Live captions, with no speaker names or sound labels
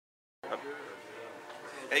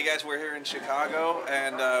Hey guys, we're here in Chicago,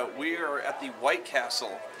 and we are at the White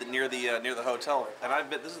Castle near the hotel. And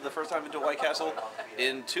this is the first time I've been to White Castle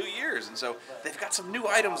in 2 years, and so they've got some new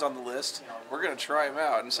items on the list. We're gonna try them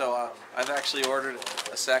out, and so I've actually ordered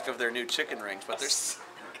a sack of their new chicken rings. But there's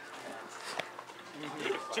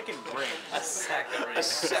chicken rings. A sack of rings. a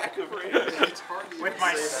sack of rings. With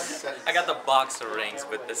my I got the box of rings,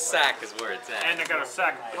 but the sack is where it's at. and I got a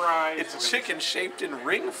sack of fries. It's chicken shaped in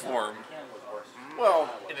ring form.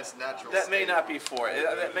 Well, in its natural that state. may not be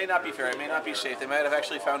that may not be fair. It may not be shaped. They might have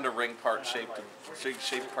actually found a ring part shaped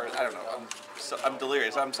part. I don't know. I'm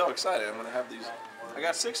delirious. I'm so excited. I'm gonna have these. I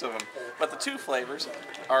got 6 of them, but the 2 flavors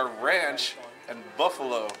are ranch and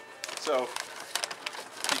buffalo. So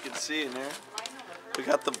you can see in there, we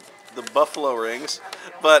got the buffalo rings.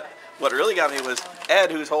 But what really got me was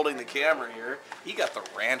Ed, who's holding the camera here. He got the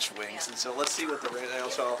ranch wings, and so let's see what the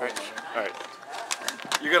ranch. All right,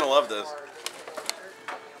 you're gonna love this.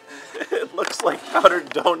 It looks like powdered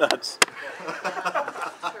donuts.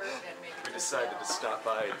 We decided to stop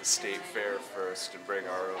by the state fair first and bring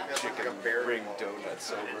our own chicken ring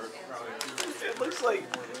donuts over. It looks like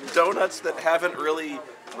donuts that haven't really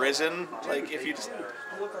risen. Like if you just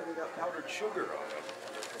Look like they got powdered sugar on them.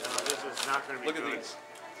 No, this is not going to be Look good. at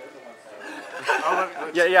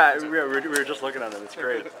these. Yeah, we were just looking at them. It's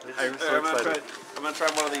great. I'm so excited. I'm gonna try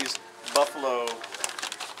one of these buffalo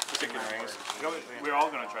chicken rings. We're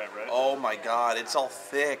all going to try it, right? Oh my god, it's all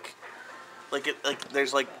thick. Like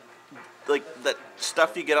there's like that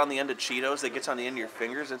stuff you get on the end of Cheetos that gets on the end of your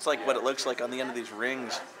fingers. It's like what it looks like on the end of these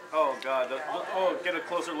rings. Oh, God. Oh, get a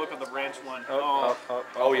closer look at the ranch one.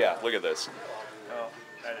 Oh yeah, look at this.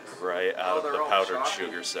 That is... Right out of they're the all powdered chalky.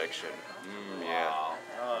 sugar section. Yeah.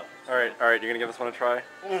 All right. You're gonna give this one a try.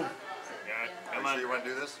 Yeah, Are come you on. sure you want to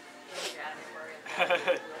do this?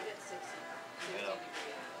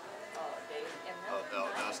 No,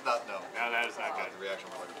 it's not. No. No, that is not good. The reaction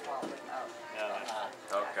we're looking for. No, that's...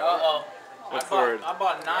 Okay. Uh-oh. What's the word? I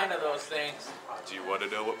bought 9 of those things. Do you want to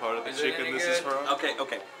know what part of the Is it chicken any this is good? from?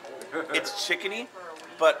 Okay. It's chickeny,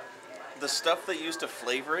 but the stuff they use to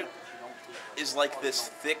flavor it is like this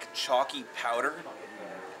thick, chalky powder,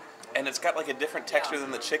 and it's got like a different texture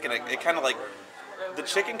than the chicken. It kind of like the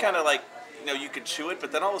chicken, kind of like you could chew it,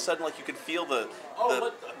 but then all of a sudden like you could feel the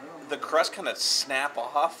crust kind of snap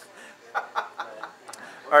off.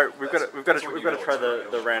 All right, we've got to try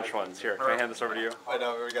the ranch ones. Here, can I hand this over to you? I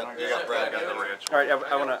know we got Brad. Got the ranch. All right,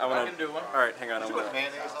 I wanna. I can do one. All right, hang on. Did you put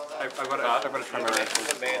mayonnaise on that? I've got to try my ranch You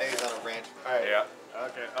ones. put mayonnaise on a ranch. All right. Yeah.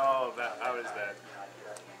 Okay. Oh, how is that?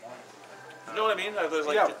 You know what I mean? There's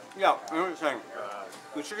like Yeah. I know what you're saying.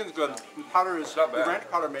 The chicken's good. The powder is not bad. The ranch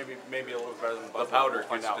powder maybe a little bit better than the The buffalo. powder We'll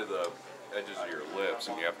find gets out. to the edges of your lips,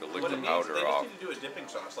 and you have to lick what the it needs. powder They off. just need to do a dipping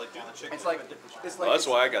sauce, like do the chicken. It's like Well, that's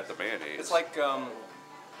why I got the mayonnaise. It's like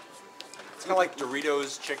it's kind of like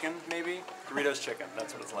Doritos chicken, maybe. Doritos chicken.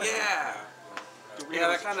 That's what it's like. Yeah. Yeah,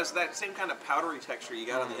 that same kind of powdery texture you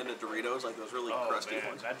got on the end of Doritos, like those really crusty Man,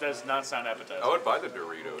 ones. that does not sound appetizing. I would buy the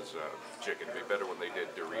Doritos chicken. It'd be better when they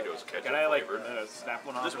did Doritos ketchup Can I flavored. snap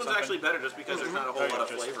one off? This or one's something? actually better just because there's not a whole lot of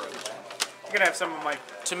flavor in it. I'm gonna have some of my.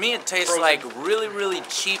 To me, it tastes like really, really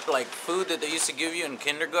cheap, like food that they used to give you in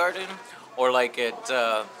kindergarten, or like at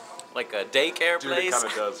like a daycare Dude, it place. kind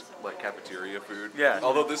of does like cafeteria food. Yeah.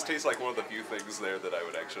 Although this tastes like one of the few things there that I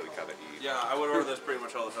would actually kind of eat. Yeah, I would order this pretty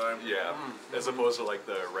much all the time. Yeah. As opposed to like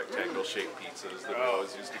the rectangle shaped pizzas that we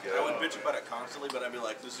always used to get. I would bitch about it constantly, but I'd be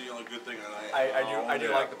like, this is the only good thing that I I do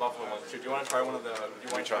like the buffalo ones too. Do you want to try one of the? Do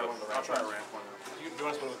you want to try one of the I'll ranch try a ones? ranch one. Do you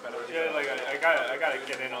want to split with better? Yeah, like I gotta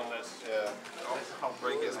get in on this. Yeah.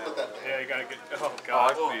 Break it. Put that. Yeah, you gotta get. Oh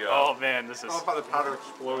God. the, Oh man, this is. How about the powder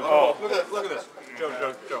explodes? Oh. Look at this.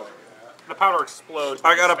 Joe. The powder explodes.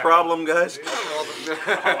 I got a problem, guys. I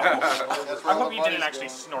hope you didn't actually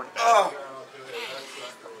snort that.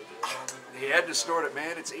 He had to snort it,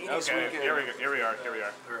 man. It's 80s Okay, weekend. here we are.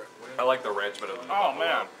 I like the ranch better than the Oh buffalo.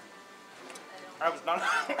 man. I was not.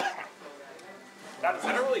 That's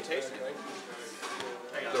I don't really taste it.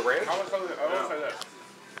 The ranch? I will say this.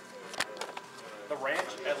 The ranch,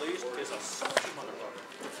 at least, is a salty motherfucker.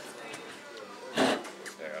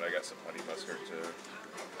 Yeah, and I got some honey mustard too.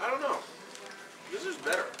 I don't know. This is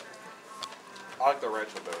better. I like the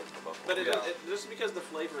ranch one better than the buffalo. But just because the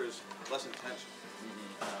flavor is less intense.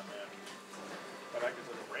 Oh man. But I can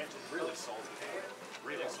say the ranch is really salty.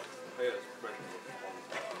 Really salty.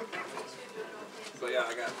 But yeah,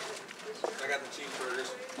 I got the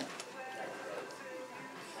cheeseburgers.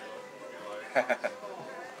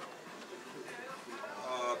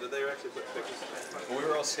 Did they actually put pickles in it. We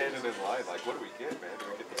were all standing in line, like, what do we get, man? Do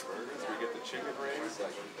we get the burgers? Do we get the chicken rings?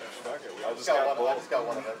 Like, fuck it. We all just got I both. just got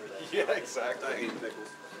one of every day. Yeah, I exactly. hate pickles.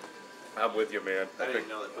 I'm with you, man. I didn't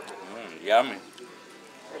know they put pickles. Yummy.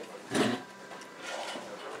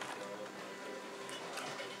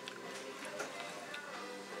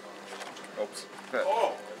 Oops.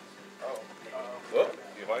 Oh! Oh,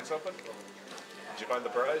 you find something? Did you find the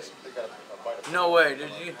prize? They got a bite of No way, did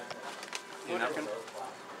you? You napkin?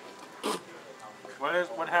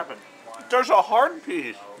 What happened? There's a hard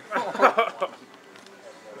piece.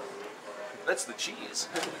 That's the cheese.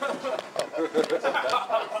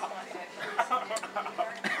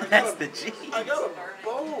 That's the cheese. I got a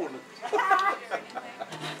bone.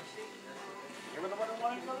 You were the one who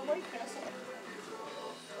wanted to go to White Castle.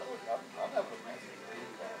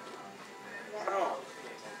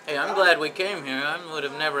 Hey, I'm glad we came here. I would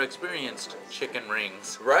have never experienced chicken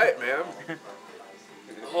rings. Right, man.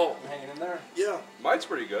 Oh, Hanging in there? yeah. Mine's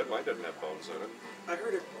pretty good. Mine doesn't have bones in it. I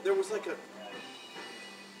heard it. There was like A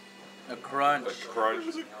crunch. A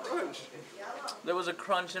crunch. a crunch. There was a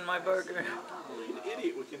crunch in my burger. Only an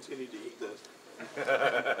idiot would continue to eat this.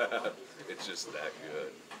 It's just that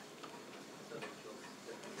good.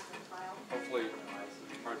 Hopefully,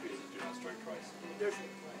 hard pieces do not strike twice.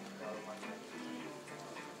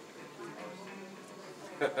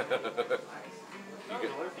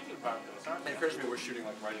 You're thinking about this, aren't It you? occurs to me we're shooting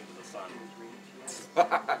like right into the sun.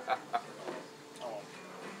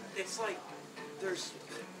 It's like there's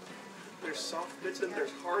soft bits and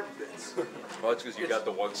there's hard bits. Well, it's because you got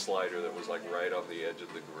the one slider that was like right on the edge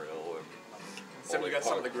of the grill, and Except you got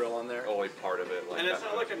some of the grill on there. only part of it. Like And it's that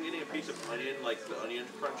not like I'm getting a piece of onion, like the onion's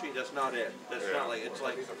crunchy. That's not it. That's Yeah. not like it's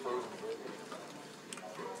like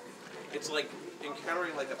it's like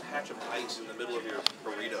encountering like a patch of ice in the middle of your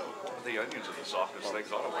burrito. The onions are the softest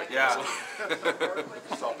things on a White Yeah. Castle.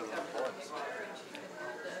 softer than the prawns.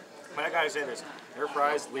 But I gotta say this, their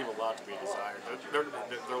fries leave a lot to be desired.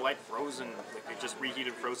 They're like frozen, like they just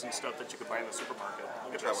reheated frozen stuff that you could buy in the supermarket.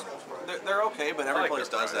 Look at this. They're okay, but every like place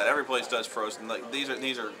their does fries. that. Every place does frozen. Like these are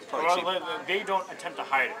probably Well, cheap. they don't attempt to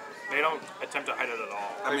hide it. They don't attempt to hide it at all.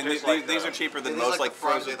 I mean, taste like these the- are cheaper than These most like the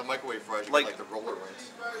fries, frozen the microwave fries, you like- get, like the roller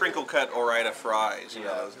rings. crinkle cut Ore-Ida fries. You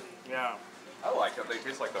know. Yeah, I like them. They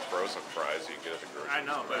taste like the frozen fries you get at the grocery I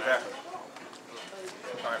know. But Exactly.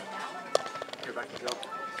 all right, get back to Joe.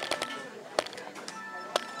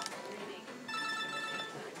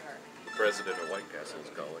 The president of White Castle is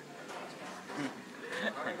calling.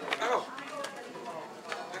 Oh,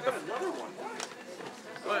 I got another one.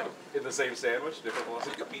 What? In the same sandwich, different ones.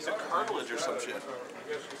 Like a piece of cartilage or some shit.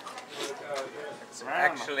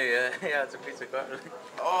 Actually, yeah, it's a piece of garlic.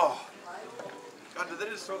 Oh. God, did they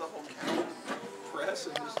just throw the whole cow press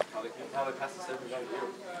and just... How they pass the same thing on you.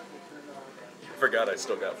 Forgot I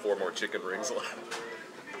still got 4 more chicken rings left.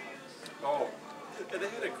 Oh, And they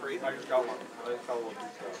had a crate. I just got one. I just got a little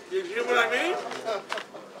piece. You know what I mean?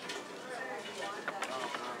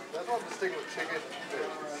 That's what I'm just sticking with chicken,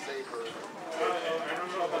 fish, savor. I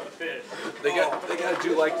don't know about the fish. They got to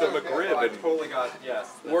do like the McRib I and totally got, yes.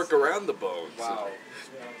 that's- work around the bones. Wow.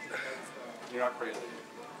 You're not crazy.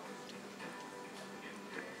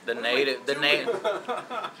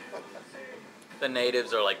 The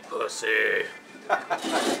natives are like pussy.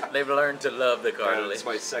 They've learned to love the And cartilage. it's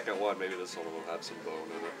my second one. Maybe this one will have some bone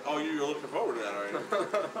in it. Oh, you're looking forward to that, are you?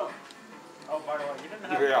 Oh, by the way, you didn't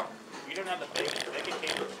have you didn't have the bacon. The bacon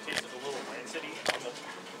tasted a little rancidy.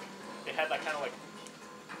 It had that kind of like.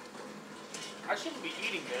 I shouldn't be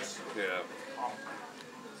eating this. Yeah.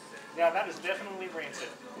 Yeah, that is definitely rancid.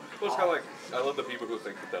 Well, it's kind of like, I love the people who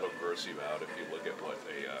think that that'll gross you out if you look at what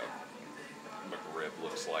a McRib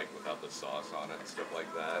looks like without the sauce on it and stuff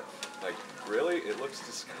like that. Like, really? It looks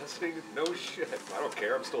disgusting? No shit. I don't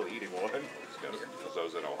care. I'm still eating one. Because I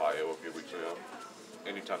was in Ohio a few weeks ago.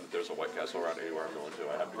 Anytime that there's a White Castle around anywhere I'm going to,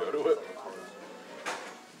 I have to go to it.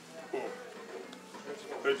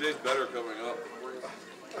 It tastes better coming up.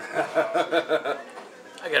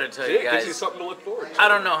 I gotta tell See, you it gives you guys, something to look forward to. I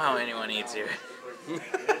don't know how anyone eats here.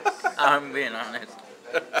 I'm being honest.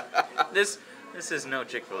 This is no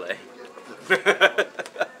Chick-fil-A.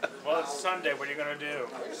 Well, it's Sunday. What are you gonna do?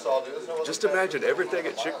 You saw this. No Just imagine everything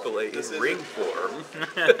at Chick-fil-A in ring form.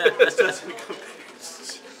 This doesn't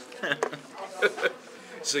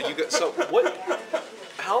So you got, so what,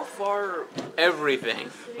 how far,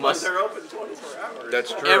 Everything But must they're open 24 hours.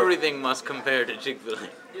 that's true. everything must compare to Chick-fil-A.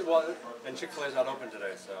 Yeah, well, and Chick-fil-A's not open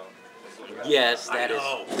today, so. Yes, I that is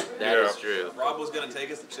know. that is Yeah. true. Rob was going to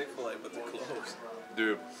take us to Chick-fil-A, but they're closed.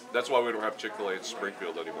 Dude, that's why we don't have Chick-fil-A in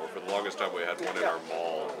Springfield anymore. For the longest time, we had one in our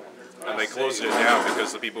mall. And they closed it down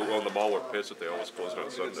because the people who own the mall were pissed that they always closed on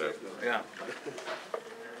Sunday. Yeah.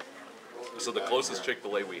 So the closest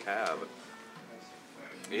Chick-fil-A we have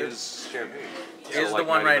is Champaign. Is the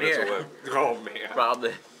one 90 right minutes here. away. Oh, man.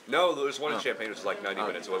 Probably. No, there's one in Champaign which is like 90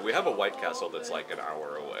 minutes away. We have a White Castle that's like an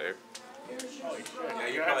hour away. Yeah,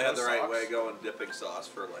 you probably had the right way going dipping sauce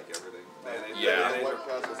for like everything. Mayonnaise. Yeah. Mayonnaise.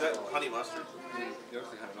 Is that honey mustard?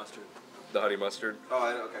 The honey mustard? Oh,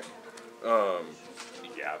 I know. Okay.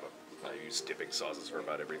 Yeah, but I use dipping sauces for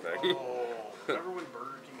about everything. Oh, remember when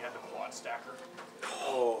Burger King had the quad stacker?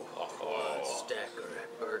 Oh. Stacker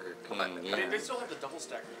at Burger King. They still have the double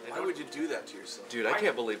stacker. They Why don't- would you do that to yourself? Dude, I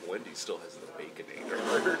can't believe Wendy's still has the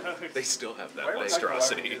Baconator. They still have that Why would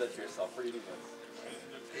monstrosity.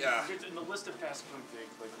 Yeah. It's in the list of fast food things,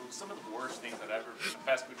 like some of the worst things that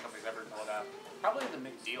fast food companies ever pulled out. Probably the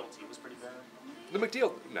McDLT was pretty bad, The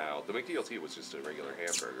McDLT was just a regular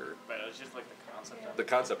hamburger. but it was just like the concept of The it.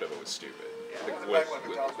 concept of it was stupid. Yeah. With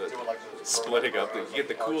the splitting up, you get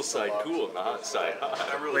the cool side cool and the hot side hot.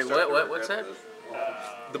 I'm really Wait, starting to what's regret that? this.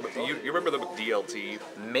 You remember the McDLT?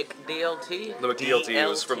 McDLT? The McDLT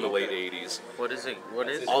was from the late '80s. What is it? What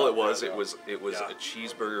is it? All it was a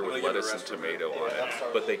cheeseburger with lettuce and tomato on it,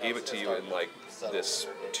 but they gave it to you in like this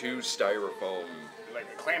 2 styrofoam. Like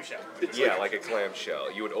a clamshell. Yeah, like a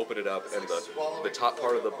clamshell. You would open it up, and the top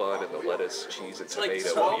part of the bun and the lettuce, cheese, and like tomato would be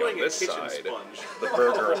swallowing on a this kitchen side. sponge. The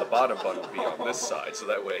burger and the bottom bun would be on this side. So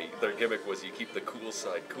that way, their gimmick was you keep the cool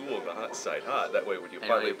side cool and the hot side hot. That way, when you And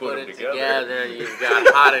finally we put them together, you've got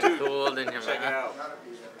hot and cold in your Check it mouth. out.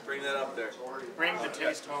 Bring that up there. Bring the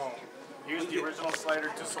taste home. Use the original slider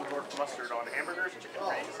Dusseldorf mustard on hamburgers, chicken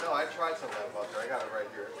wings. No, I tried some of that butter. I got it right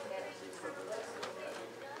here.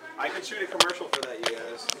 I can shoot a commercial for that, you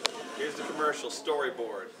guys. Here's the commercial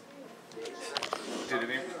storyboard.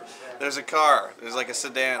 There's a car. There's like a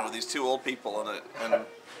sedan with these 2 old people in it, and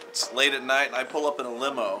it's late at night, and I pull up in a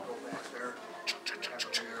limo.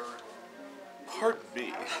 Pardon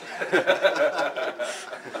me.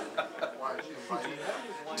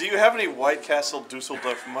 Do you have any White Castle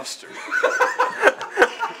Dusseldorf mustard?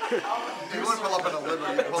 You wouldn't pull up in a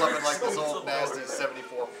limo, you'd pull up in like this old nasty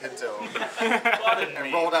 74 Pinto.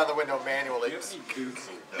 And roll down the window manually.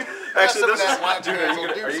 Actually, this is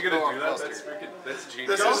are you gonna do that? That's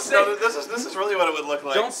genius. this is really what it would look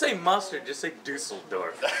like. Don't say mustard, just say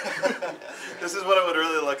Dusseldorf. This is what it would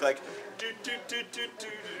really look like.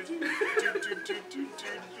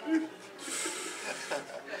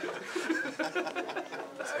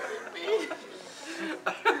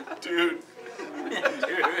 Dude.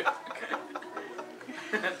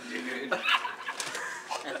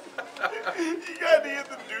 You gotta get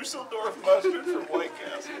the Dusseldorf mustard from White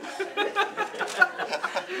Castle.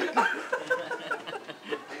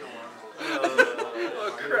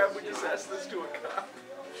 Oh crap! We just asked this to a cop.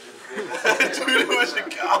 Dude, it was a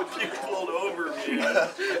cop you pulled over me.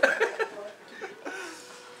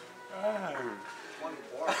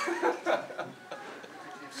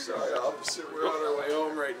 Sorry, officer. We're on our way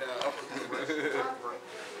home right now.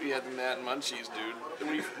 We had the Matt and Munchies, dude. And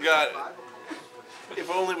we forgot it. If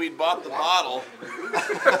only we'd bought the bottle for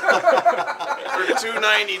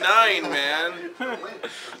 $2.99, man.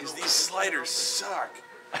 Because these sliders suck.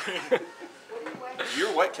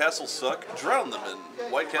 Your White Castle suck? Drown them in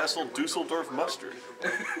White Castle Dusseldorf mustard.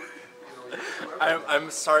 I'm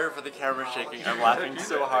sorry for the camera shaking. I'm laughing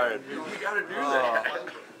so hard. You gotta do that.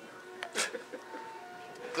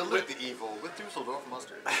 Dilute the evil with Dusseldorf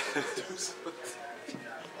mustard.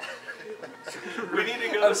 We need to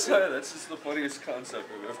go. I'm sorry, that's just the funniest concept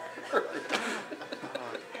I've ever heard.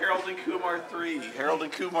 Harold and Kumar 3. Harold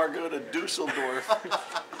and Kumar go to Dusseldorf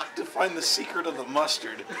to find the secret of the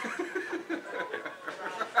mustard.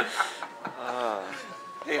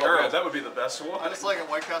 Hey, Oh, Harold. man, that would be the best one. I just like at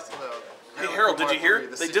White Castle though. Hey, Harold, did you hear?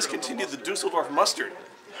 They discontinued the Dusseldorf mustard.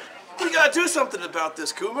 We gotta do something about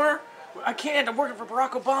this, Kumar. I can't. I'm working for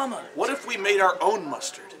Barack Obama. What if we made our own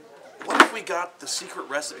mustard? What if we got the secret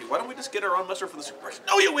recipe? Why don't we just get our own mustard for the secret recipe?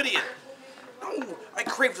 No, you idiot! No, I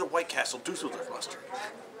craved the White Castle Dusseldorf mustard.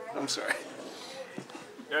 I'm sorry.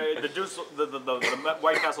 The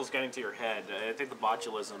White Castle's getting to your head. I think the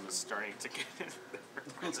botulism is starting to get in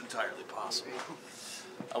there. It's entirely possible.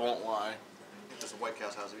 I won't lie. Just White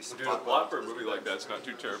Castle has to be some Dude, a plot for a movie like that's not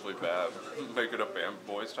too terribly bad. Make it a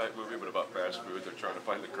Boys type movie, but about fast food. They're trying to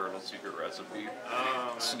find the Colonel's secret recipe.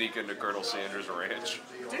 Sneak into Colonel Sanders' ranch.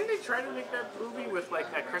 Didn't they try to make that movie with like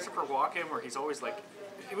that Christopher Walken where he's always like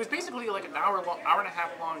It was basically like an hour and a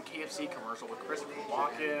half long KFC commercial with Christopher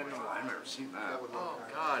Walken. I've never seen that. Oh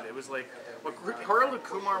God, it was like what Harold and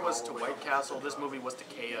Kumar was to White Castle. This movie was to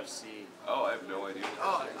KFC. Oh, I have no idea.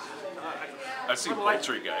 Oh, I've seen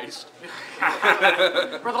Poultrygeist.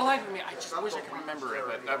 for the life of me, I just wish I could remember it,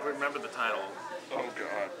 but I remember the title. Oh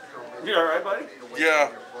God. You all right, buddy?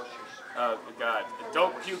 Yeah. Oh God!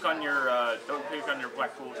 Don't puke on your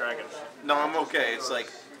Black Pool dragons. No, I'm okay.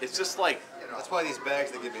 It's just like That's why these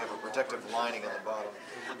bags they give you have a protective lining on the bottom.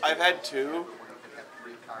 I've had 2,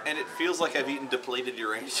 and it feels like I've eaten depleted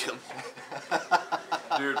uranium.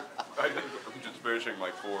 Dude, I'm just finishing my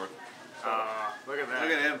 4th. Look at that.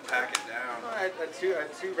 Look at him pack it down. I had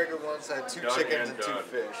two regular ones. I had 2 Done chickens and and 2 done.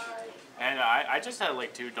 fish. And I just had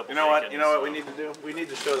like 2 double. You know what? bacons, You know what so- we need to do? We need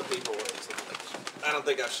to show the people what this looks like. I don't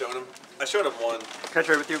think I've shown them. I showed them one. Can I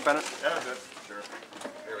trade with you, Bennett? Yeah, good. Sure.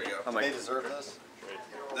 Here we go. I'm They like, deserve this.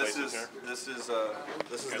 This is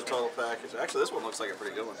the total package. Actually, this one looks like a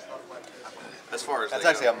pretty good one. As far as That's they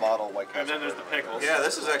actually go. a model White And Castle. then there's the pickles. Yeah,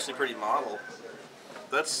 this is actually pretty model.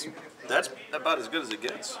 That's about as good as it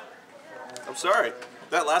gets. I'm sorry.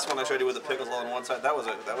 That last one I showed you with the pickles all on one side, that was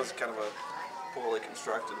kind of a poorly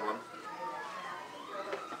constructed one.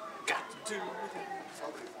 Got to do it.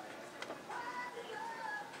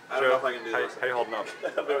 I don't know if I can do this. how you holding up?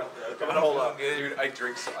 I'm gonna hold up. Dude, I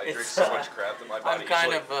drink so It's, so much crap that my body I'm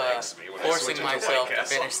kind usually of thanks me when I forcing switch into myself White to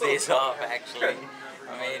Castle. finish these off, actually.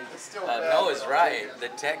 I mean, Noah's right. The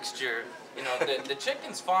texture, you know, the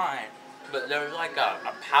chicken's fine, but there's like a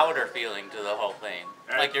powder feeling to the whole thing.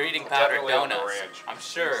 Like you're eating powdered Definitely on the donuts. ranch. I'm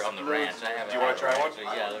sure on the ranch. I haven't. Do you wanna had try ranch, one? so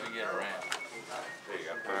yeah, let me get a ranch. There you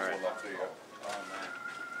go. There's one left. There you go.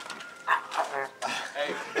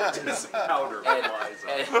 Hey, this powder And- flies up.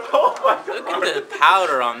 and- look at the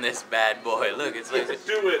powder on this bad boy. Look, it's like Do it.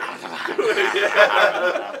 Do it.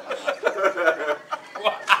 Yeah.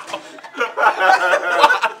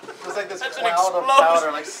 It's like this That's an cloud of explosion.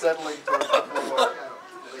 powder like settling towards the floor.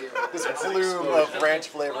 This plume of ranch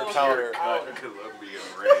flavored powder. Colombian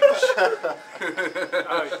ranch.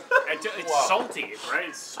 It's salty, right?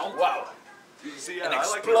 It's salty. wow, You see, an I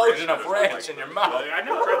like the explosion of ranch. ranch in your mouth. I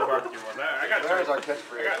never tried the barbecue one. I gotta try. There's our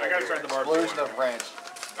catchphrase. I gotta try the barbecue Explosion one. of ranch.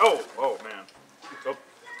 Oh man. Oh,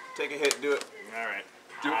 Take a hit. Do it. all right.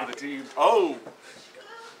 Do it for the team. Oh.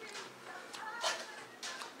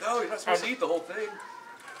 No, you're not supposed to eat the whole thing.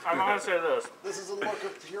 I'm gonna say this. This is a look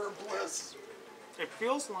of pure bliss. It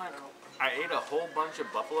feels like I ate a whole bunch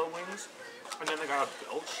of buffalo wings, and then I got a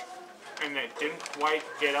belch, and it didn't quite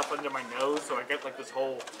get up under my nose, so I get like this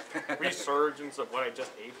whole resurgence of what I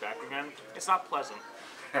just ate back again. It's not pleasant.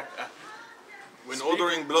 When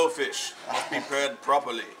ordering blowfish, must be prepared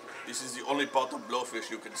properly. This is the only part of blowfish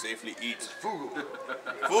you can safely eat. Fugu.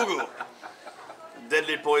 Fugu.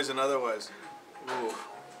 Deadly poison otherwise. Ooh.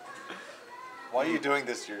 Why are you doing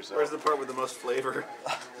this to yourself? Where's the part with the most flavor?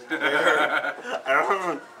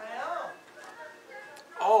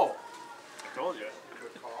 Oh. I told you.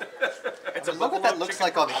 It's I love what that looks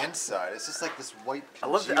like on the inside. It's just like this white. I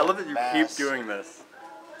love that you mass. keep doing this.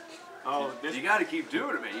 Oh, this, You gotta keep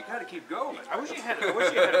doing it, man. You gotta keep going. I wish you had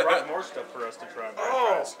brought more stuff for us to try.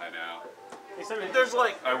 Oh. I know. He said it- There's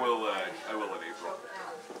like, I will in April.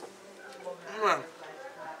 I'm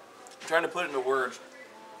trying to put it into words.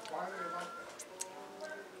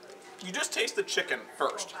 You just taste the chicken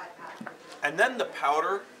first, and then the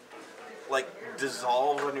powder, like,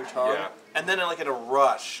 dissolves on your tongue, Yeah. and then like in a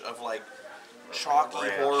rush of like chalky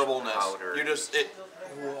Ranch, horribleness. powder. You're just It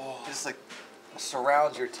just like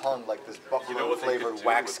surrounds your tongue like this buffalo You know what they could flavored do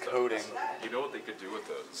wax with coating. those? You know what they could do with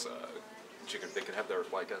those chicken? They could have their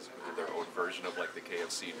their own version of like the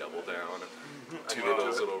KFC Double Down. Two of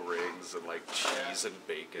those little rings and like cheese and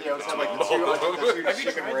bacon. Yeah, it's on like top. the two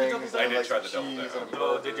chicken rings. I and did like try some the double cheese down. and a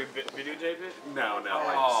Oh, burger. did you videotape it? No,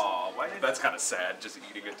 Oh, why did That's kind of sad, just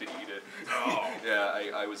eating it to eat it.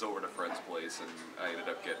 Yeah, I was over at a friend's place and I ended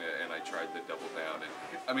up getting it and I tried the double down and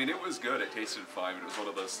I mean it was good. It tasted fine. But it was one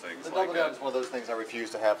of those things. The like, double down is one of those things I refuse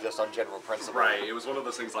to have just on general principle. Right, it was one of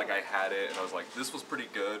those things like I had it and I was like, this was pretty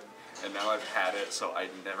good, and now I've had it, so I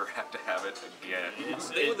never have to have it again. the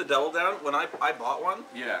thing with the double down. When I bought one,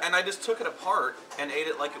 Yeah. and I just took it apart and ate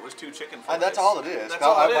it like it was 2 chicken fillets. And that's all it is. That's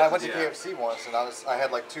all it I is. went to Yeah. KFC once and I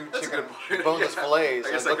had like 2 That's a chicken good point. boneless Yeah. fillets I and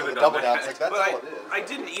guess I looked at could've the done double down. that. It's like that's But all it is. I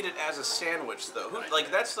didn't eat it as a sandwich though.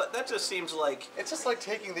 Like that just seems like It's just like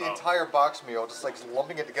taking the entire box meal, just like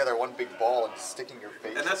lumping it it together one big ball and sticking your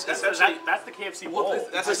face. And that's in it. essentially That's the KFC bowl.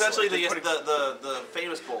 that's essentially the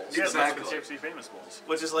famous bowls. Yes, exactly. that's the KFC famous bowls.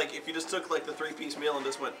 Which is like if you just took like the 3-piece meal and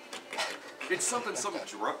just went. It's something some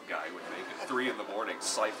drunk guy would make at 3 in the morning,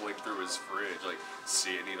 cycling through his fridge, like,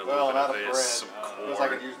 see, I need a little Well, bit of not a this, bread. some Because I corn,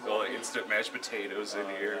 could use little more meat. instant mashed potatoes in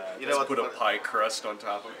here. You know Let's what put a the- pie crust on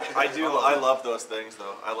top of it. I love those things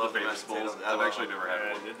though. I love the famous mashed potatoes. bowls. I I've love actually them. never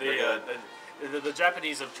had one. The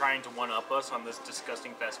Japanese are trying to one-up us on this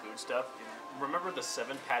disgusting fast food stuff. Remember the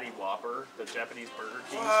 7-patty Whopper the Japanese Burger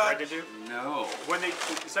King tried to do? No. When they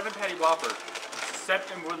 7-patty Whopper,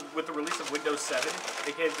 with the release of Windows 7,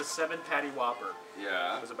 they gave the 7-patty Whopper.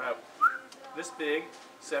 Yeah. It was about this big,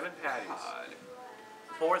 7 patties, God.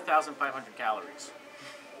 4,500 calories.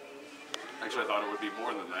 Actually, I thought it would be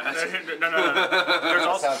more than that. No. There's That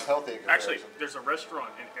also sounds healthy. in actually comparison. there's a restaurant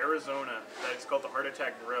in Arizona that's called the Heart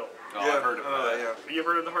Attack Grill. Oh, I've heard of that. Yeah. You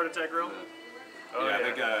ever heard of the Heart Attack Grill? Oh, Yeah, I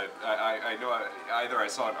think I know either I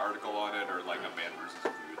saw an article on it or like a Man vs.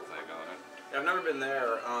 Food thing on it. I've never been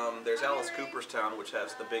there. There's Alice Cooperstown, which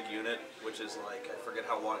has the big unit, which is like I forget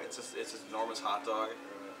how long. It's this enormous hot dog.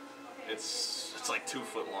 It's like 2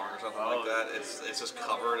 foot long or something like that. It's just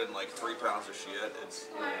covered in like 3 pounds of shit.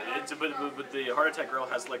 But the Heart Attack Grill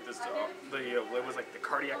has like this what was like the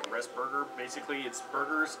cardiac arrest burger. Basically, it's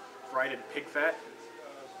burgers fried in pig fat.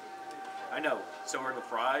 I know. So are the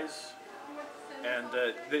fries, and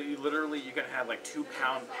you can have like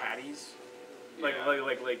 2-pound patties, like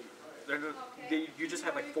you just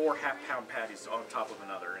have like 4 half-pound patties on top of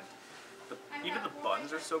another, and even the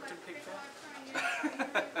buns are soaked in pig fat.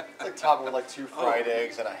 It's like topped with like 2 fried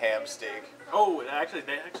eggs and a ham steak. Oh, actually,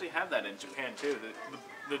 they actually have that in Japan too.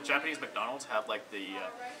 The Japanese McDonald's have like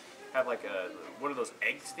one of those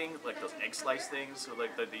egg things, like those egg slice things, so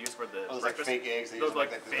like that they use for the Those like breakfast. fake eggs. They Those use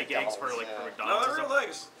like the fake eggs for McDonald's, for yeah. McDonald's. No, and they're stuff.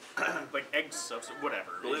 real eggs. Like egg subs,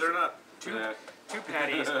 whatever. Believe it or not. Two Yeah. 2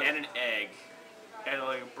 patties and an egg, and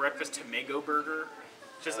like a breakfast tomago burger.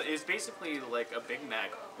 It's basically like a Big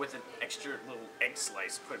Mac with an extra little egg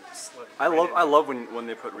slice put. I love when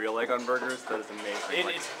they put real egg on burgers. That is amazing.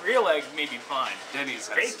 Like, It's real egg, maybe fine. Denny's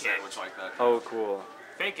has Fake a sandwich like that. oh, cool.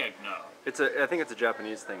 Fake egg, no. I think it's a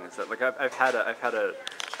Japanese thing. Is that like I've had a.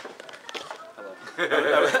 Hello.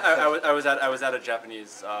 I was at a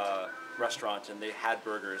Japanese restaurant and they had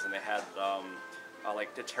burgers and they had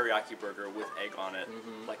like the teriyaki burger with egg on it,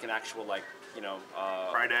 like an actual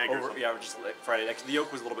Fried egg or something. Yeah, just like fried egg. The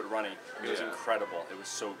yolk was a little bit runny. It was Yeah. incredible. It was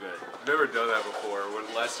so good. I've never done that before.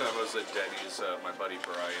 Last time I was at Denny's, my buddy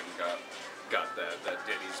Brian got that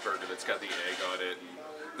Denny's burger that's got the egg on it.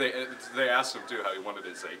 And they asked him too how he wanted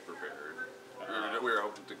his egg prepared. We were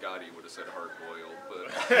hoping to God he would have said hard boiled,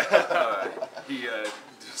 but he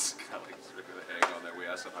just got like the egg on there. We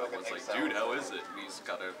asked him how it was, like, dude, how is it? And he's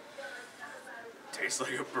got a tastes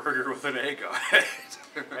like a burger with an egg on it.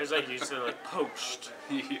 It's like you said, like poached.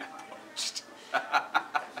 Yeah.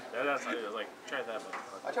 That's how it was like. Try that one.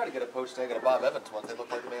 I tried to get a poached egg at a Bob Evans once. They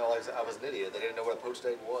looked like to me I was an idiot. They didn't know what a poached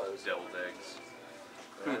egg was. Deviled eggs.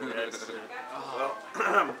 Well,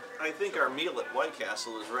 I think our meal at White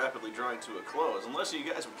Castle is rapidly drawing to a close. Unless you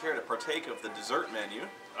guys would care to partake of the dessert menu.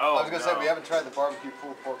 Oh, I was gonna say we haven't tried the barbecue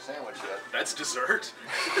pulled pork sandwich yet. That's dessert.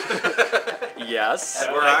 Yes.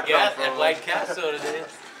 Where I come At from. White Castle it is.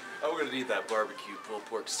 Oh, we're gonna eat that barbecue pulled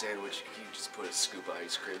pork sandwich. Can you just put a scoop of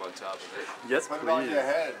ice cream on top of it? Yes, Put it on please. your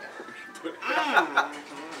head.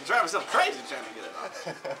 Drive myself crazy trying to get it off.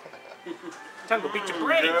 Time to beat your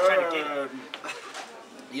brain trying to get it.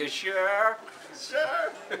 You sure?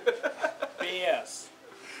 Sure. BS.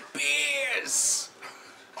 Beers!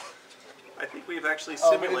 I think we've actually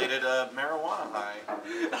Oh, we didn't- simulated a marijuana high.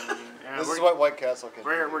 Yeah, This is we're, what White Castle can do.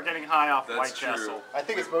 we're getting high off That's White true. Castle. I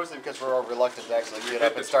think it's mostly because we're all reluctant to actually We get hit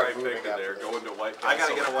up the and start moving trifecta after there, this. going to White Castle. I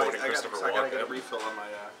gotta get a going white. to I Christopher gotta get a Walken. refill on my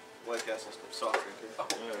White Castle soft drink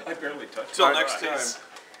here. I barely touched Till it. next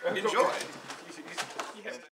time. Enjoy.